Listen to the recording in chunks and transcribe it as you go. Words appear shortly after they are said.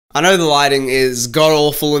I know the lighting is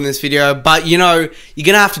god-awful in this video, but you know, you're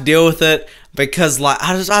gonna have to deal with it because like,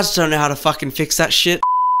 I just don't know how to fucking fix that shit.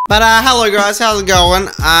 But hello guys, how's it going?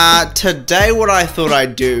 Today what I thought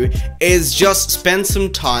I'd do is just spend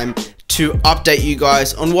some time to update you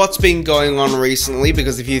guys on what's been going on recently,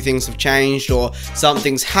 because a few things have changed or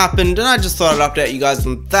something's happened, and I just thought I'd update you guys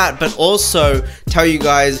on that, but also tell you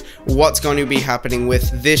guys what's going to be happening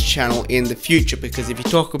with this channel in the future, because if you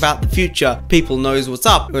talk about the future, people knows what's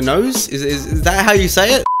up. Or knows? Is that how you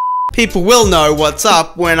say it? People will know what's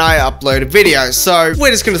up when I upload a video. So we're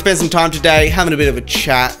just going to spend some time today having a bit of a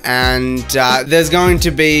chat, and there's going to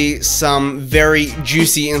be some very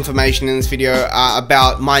juicy information in this video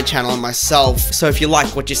about my channel and myself. So if you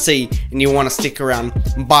like what you see and you want to stick around,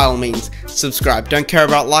 by all means subscribe. Don't care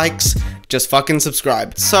about likes, just fucking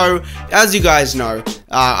subscribe. So as you guys know,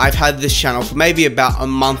 I've had this channel for maybe about a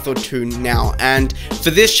month or two now, and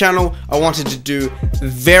for this channel I wanted to do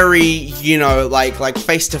very, you know, like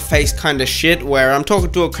face-to-face kind of shit where I'm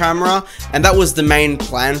talking to a camera, and that was the main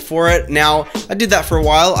plan for it. Now I did that for a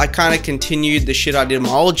while. I kind of continued the shit I did on my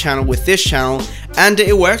old channel with this channel, and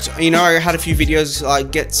it worked. You know, I had a few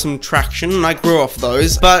videos get some traction and I grew off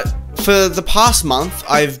those, but for the past month,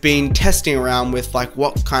 I've been testing around with like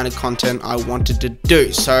what kind of content I wanted to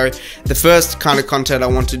do. So the first kind of content I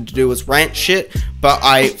wanted to do was rant shit, but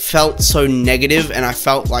I felt so negative and I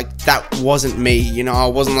felt like that wasn't me. You know, I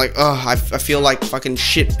wasn't like, oh, I feel like fucking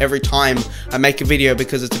shit every time I make a video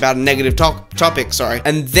because it's about a negative topic, sorry.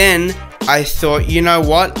 And then I thought, you know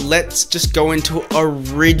what, let's just go into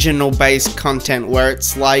original based content where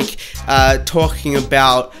it's like talking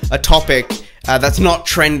about a topic that's not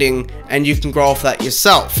trending, and you can grow off that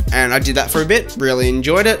yourself. And I did that for a bit, really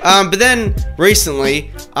enjoyed it. But then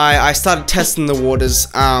recently I started testing the waters.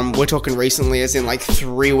 We're talking recently as in like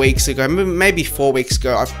 3 weeks ago, maybe 4 weeks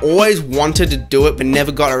ago. I've always wanted to do it but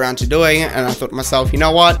never got around to doing it, and I thought to myself, you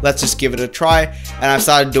know what, let's just give it a try. And I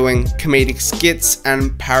started doing comedic skits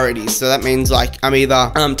and parodies. So that means like I'm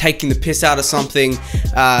either taking the piss out of something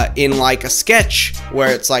in like a sketch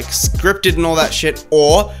where it's like scripted and all that shit,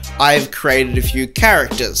 or I've created a few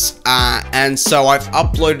characters, and so I've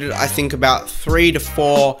uploaded I think about 3 to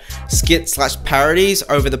 4 skits / parodies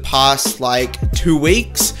over the past like 2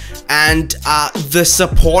 weeks, and the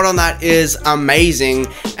support on that is amazing.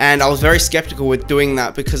 And I was very skeptical with doing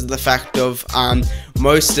that because of the fact of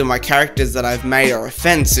most of my characters that I've made are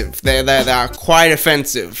offensive. They are quite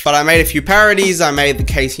offensive. But I made a few parodies. I made the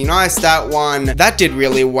Casey Neistat one. That did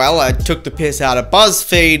really well. I took the piss out of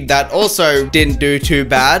BuzzFeed. That also didn't do too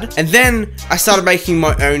bad. And then I started making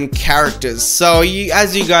my own characters. So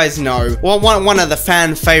as you guys know, well, one of the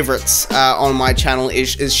fan favorites on my channel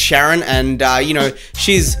is Sharon, and you know,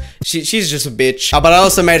 she's just a bitch. But I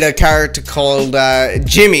also made a character called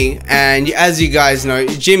Jimmy, and as you guys know,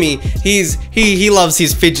 Jimmy, he loves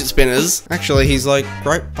his fidget spinners. Actually, he's like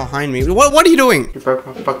right behind me. What are you doing? You broke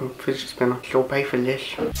my fucking fidget spinner. You'll pay for this.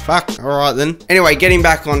 Fuck. Alright then. Anyway, getting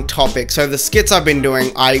back on topic. So the skits I've been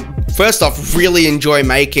doing, I first off really enjoy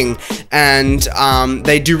making, and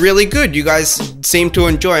they do really good. You guys seem to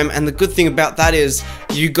enjoy them, and the good thing about that is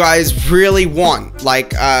you guys really want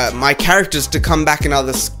like my characters to come back in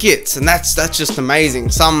other skits, and that's just amazing.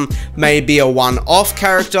 Some may be a one-off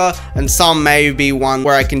character, and some may be one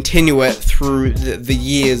where I continue it through the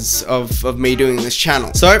years of me doing this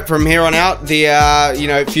channel. So from here on out, the you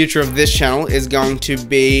know, future of this channel is going to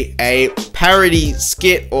be a parody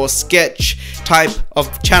skit or sketch type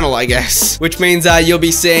of channel, I guess, which means you'll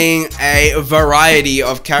be seeing a variety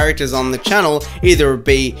of characters on the channel, either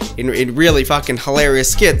be in really fucking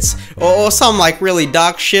hilarious skits or some like really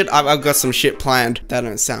dark shit. I've got some shit planned that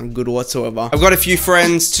don't sound good whatsoever. I've got a few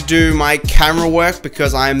friends to do my camera work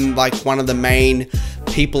because I'm like one of the main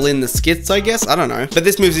people in the skits, I guess. I don't know. But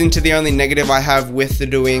this moves into the only negative I have with the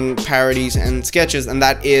doing parodies and sketches, and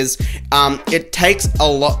that is it takes a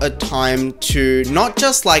lot of time to not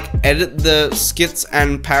just like edit the skits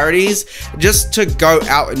and parodies, just to go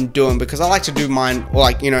out and do them, because I like to do mine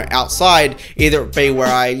like, you know, outside, either it be where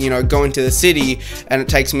I, you know, go into the city and it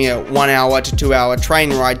takes me a 1 hour to 2 hour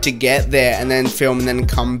train ride to get there and then film and then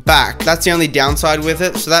come back. That's the only downside with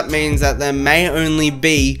it. So that means that there may only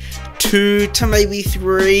be 2 to maybe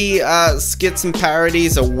 3 skits and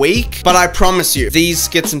parodies a week, but I promise you these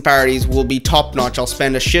skits and parodies will be top notch. I'll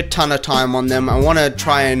spend a shit ton of time on them. I want to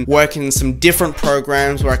try and work in some different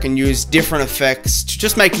programs where I can use different effects to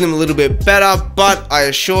just make them a little bit better, but I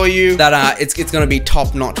assure you that it's gonna be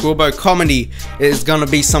top notch. Wilbo comedy is gonna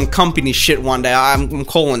be some company shit one day. I'm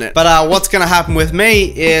calling it. But what's gonna happen with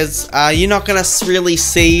me is you're not gonna really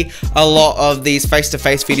see a lot of these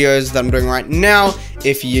face-to-face videos that I'm doing right now.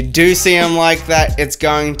 If you do do see him like that, it's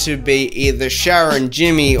going to be either Sharon,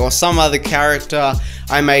 Jimmy, or some other character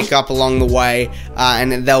I make up along the way,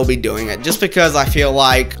 and they'll be doing it. Just because I feel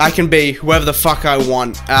like I can be whoever the fuck I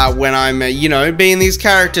want when I'm, you know, being these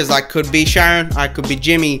characters. I could be Sharon, I could be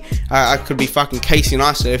Jimmy, I could be fucking Casey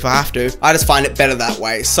Neistat if I have to. I just find it better that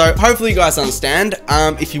way. So hopefully you guys understand.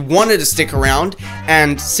 If you wanted to stick around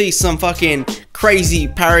and see some fucking crazy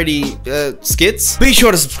parody skits, be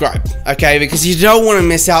sure to subscribe, okay? Because you don't want to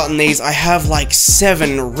miss out on these. I have like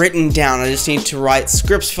 7 written down. I just need to write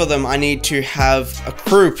scripts for them. I need to have a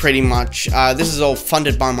crew pretty much. This is all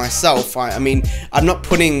funded by myself. I mean, I'm not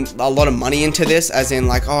putting a lot of money into this, as in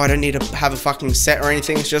like, oh, I don't need to have a fucking set or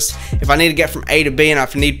anything. It's just, if I need to get from A to B and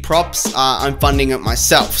if I need props, I'm funding it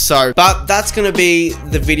myself. So, but that's gonna be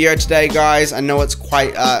the video today, guys. I know it's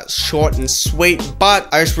quite short and sweet,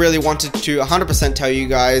 but I just really wanted to 100% tell you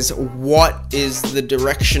guys what is the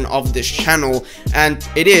direction of this channel, and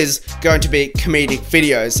it is going to be comedic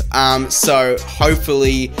videos. So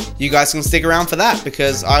hopefully you guys can stick around for that,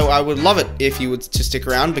 because I would love it if you would to stick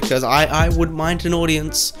around, because I would mind an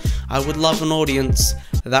audience. I would love an audience.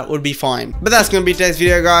 That would be fine. But that's going to be today's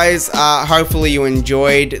video, guys. Hopefully you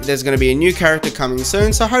enjoyed. There's going to be a new character coming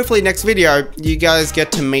soon, so hopefully next video you guys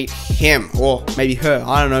get to meet him, or maybe her,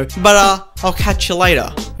 I don't know. But I'll catch you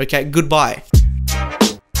later. Okay, goodbye.